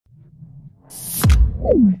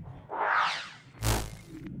Ladies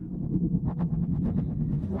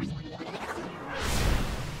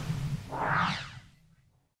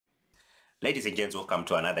and gents, welcome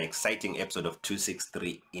to another exciting episode of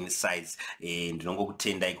 263 Insights. And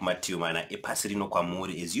ndinongokutendai kumatiumana epasi rino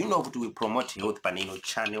kwamuri. As you know, we promote health panino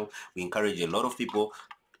channel. We encourage a lot of people,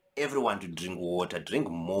 everyone, to drink water, drink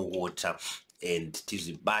more water. And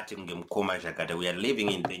tizibate ngemkoma jakata. We are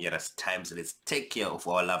living in dangerous times. Let's take care of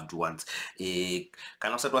our loved ones.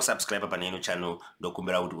 Kana usati subscribe panino channel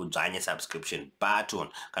dokumbira kuti udzanye subscription button.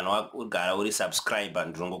 Kana ugara uri subscriber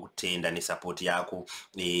ndinongokutenda ne support yako.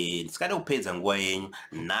 Tisikade kupedza nguva yenyu.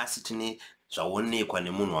 Nhasi tine zvaonekwa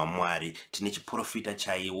nemunhu waMwari, tine chiprofita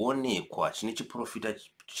chaionekwa, tine chiprofita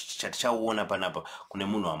chatichaona panapa kune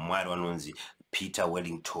munhu waMwari wanonzi Peter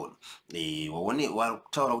Wellington.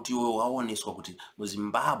 Wakutaura kuti iwe waoneswa kuti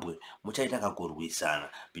muZimbabwe muchaita kakurwisana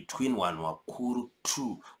between vanhu vakuru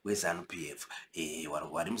two weZANU-PF.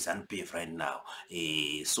 Vari muZANU-PF right now.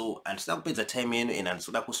 So handisida kupedza time yenu and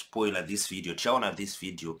handisida kuspoiler this video. Tichaona this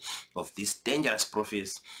video of this dangerous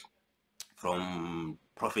prophecy from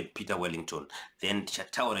Prophet Peter Wellington. Then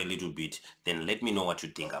tichataura a little bit. Then let me know what you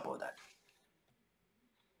think about that.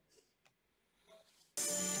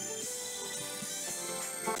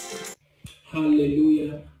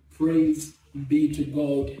 Hallelujah. Praise be to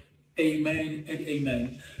God. Amen and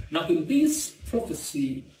amen. Now in this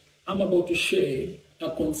prophecy I'm about to share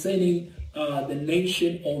concerning the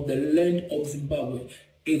nation or the land of Zimbabwe.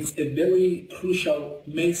 It's a very crucial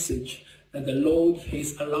message that the Lord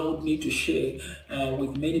has allowed me to share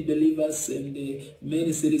with many believers and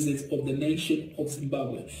many citizens of the nation of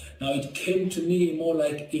Zimbabwe. Now it came to me more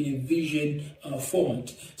like in a vision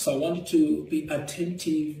format. So I wanted to be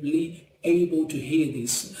attentively able to hear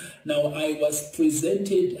this. Now I was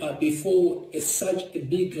presented before such a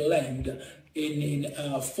big land in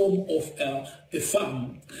form of a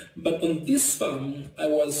farm. But on this farm I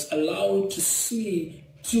was allowed to see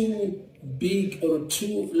two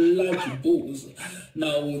large bulls.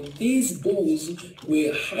 Now these bulls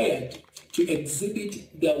were hired to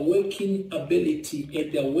exhibit their working ability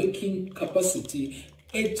and their working capacity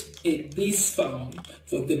at this farm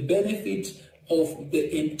for the benefit of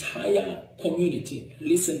the entire community.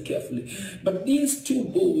 Listen carefully. But these two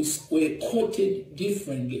bulls were coated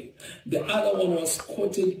differently. The other one was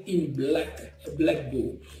coated in black, a black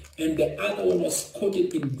bull, and the other one was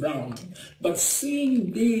coated in brown. But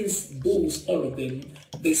seeing these bulls, all of them,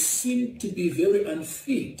 they seemed to be very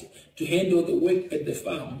unfit to handle the work at the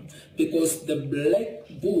farm because the black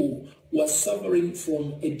bull was suffering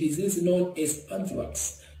from a disease known as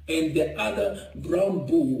anthrax, and the other brown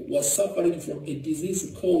bull was suffering from a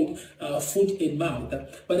disease called foot and mouth.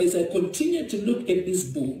 But as I continued to look at this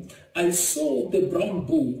bull, I saw the brown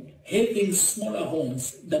bull having smaller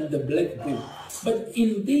horns than the black bull. But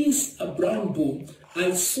in this brown bull,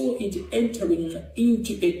 I saw it entering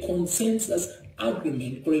into a consensus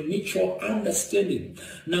agreement or a mutual understanding.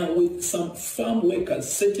 Now with some farm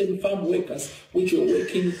workers, certain farm workers which were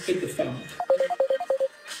working at the farm,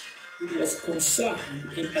 it was concerned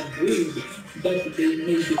and agreed that they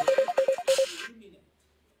may be the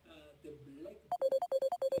black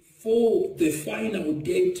before the final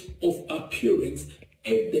date of appearance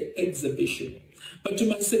at the exhibition. But to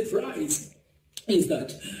my surprise is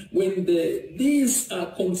that when this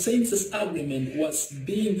consensus agreement was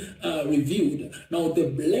being reviewed, now the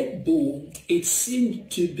black bull, it seemed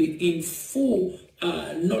to be in full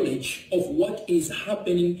knowledge of what is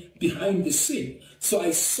happening behind the scene. So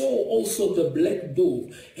I saw also the black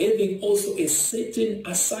bull having also a certain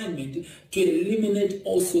assignment to eliminate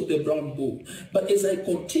also the brown bull. But as I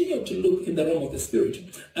continued to look in the realm of the spirit,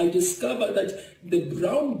 I discovered that the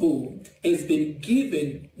brown bull has been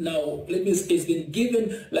given, has been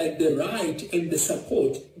given like the right and the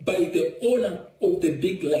support by the owner of the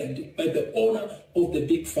big land, by the owner of the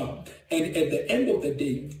big farm. And at the end of the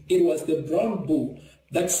day, it was the brown bull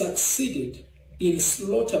that succeeded in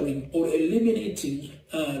slaughtering or eliminating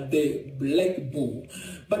the black bull.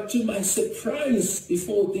 But to my surprise,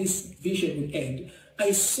 before this vision would end,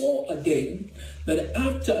 I saw again that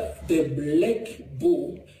after the black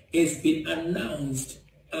bull has been announced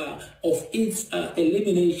of its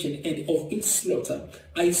elimination and of its slaughter,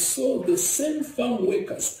 I saw the same farm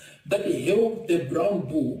workers that held the brown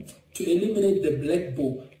bull to eliminate the black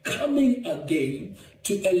bull coming again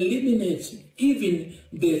to eliminate even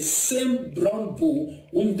the same brown bull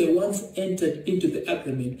whom they once entered into the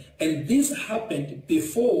agreement. And this happened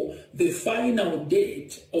before the final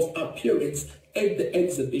date of appearance at the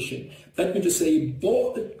exhibition. That means to say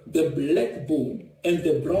both the black bull and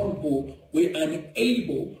the brown bull were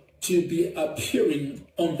unable to be appearing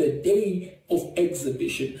on the day of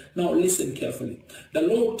exhibition. Now listen carefully. The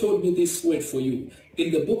Lord told me this word for you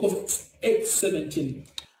in the book of Acts 17.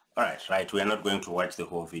 Right. We are not going to watch the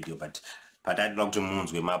whole video, but I'd like to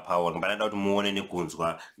moons with my power, but I don't more any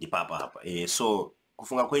kunzwa the papa. So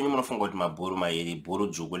kufunga kwenyu munofunga kuti mabhuru mairi bhuru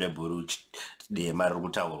dzvuku nebhuru dema riri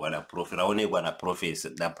kutaurwa naprofet raonekwa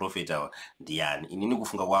naprofet awa ndiani. Inini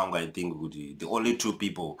kufunga kwangu I think kuti the only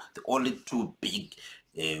two big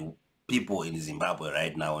people in Zimbabwe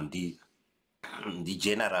right now the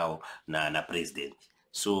general na president.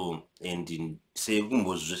 So and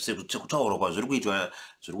sekutaurwa kwazviri kuitwa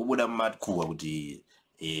zviri kubuda mumakuhwa kuti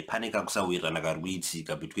pane kakusawirirana kari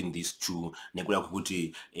kuitika between these two nekuda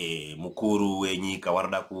kwekuti mukuru wenyika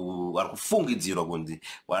vari kufungidzirwa kunzi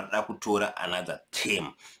varida kutora another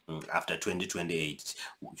term after 2028.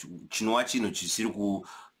 Chinova chinhu chisiri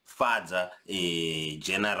kufadza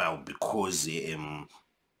general because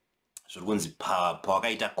zviri kunzi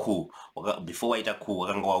pawakaita coup before waita coup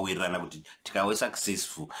wakanga wawirirana kuti tikawe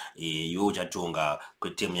successful iwe uchatonga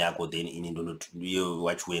kweterm yako then ini iye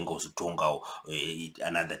wachiwenga uzotongawo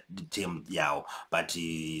another term yawo. But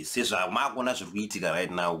sezvamakuona zviri kuitika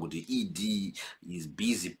right now kuti ED is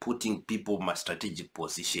busy putting people ma strategic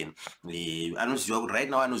position. Anoziva kuti right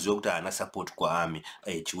now anoziva kuti haana support kuarmy.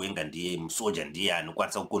 Chiwenga ndiye musoja ndiye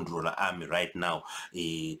anokwanisa kucontrola army right now.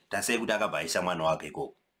 Tasei kuti akabva aisa mwana wake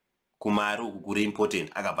ikoko kumari uku kuri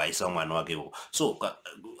important akabva aisa mwana wake ikoko, so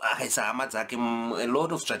akaisa hama dzake a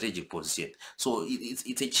lot of strategic position. So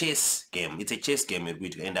it's a chess game iri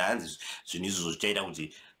kuitika, and hanzi zvinhu izvozvo zvichaita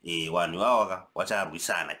kuti vanhu ivavo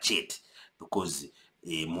vacharwisana chete because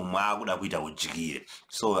mumwe akuda kuita udyire.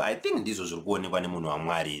 So I think ndizvo zviri kuonekwa nemunhu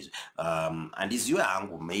waMwari izvi. Handizivi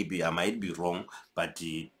hangu, maybe I might be wrong, but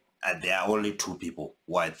there are only two people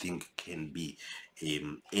who I think can be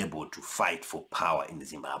able to fight for power in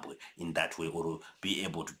Zimbabwe in that way, or be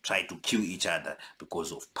able to try to kill each other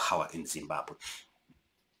because of power in Zimbabwe.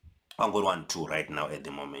 I'm going 1-2 right now at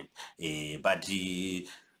the moment. But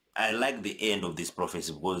I like the end of this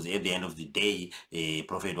prophecy because at the end of the day,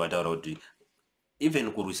 Prophet wataura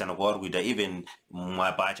even kurwisana kwavari kuita, even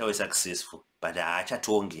mwapa achawe successful, but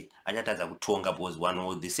haachatonge, achatadza kutonga because one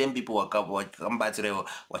of the same people wakamubatsira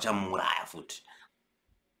vachamuraya futi,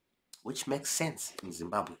 which makes sense in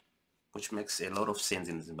Zimbabwe, which makes a lot of sense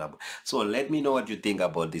in Zimbabwe. So let me know what you think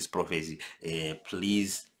about this prophecy.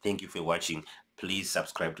 Please, thank you for watching. Please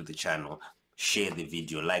subscribe to the channel, share the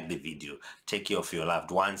video, like the video. Take care of your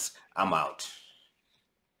loved ones. I'm out.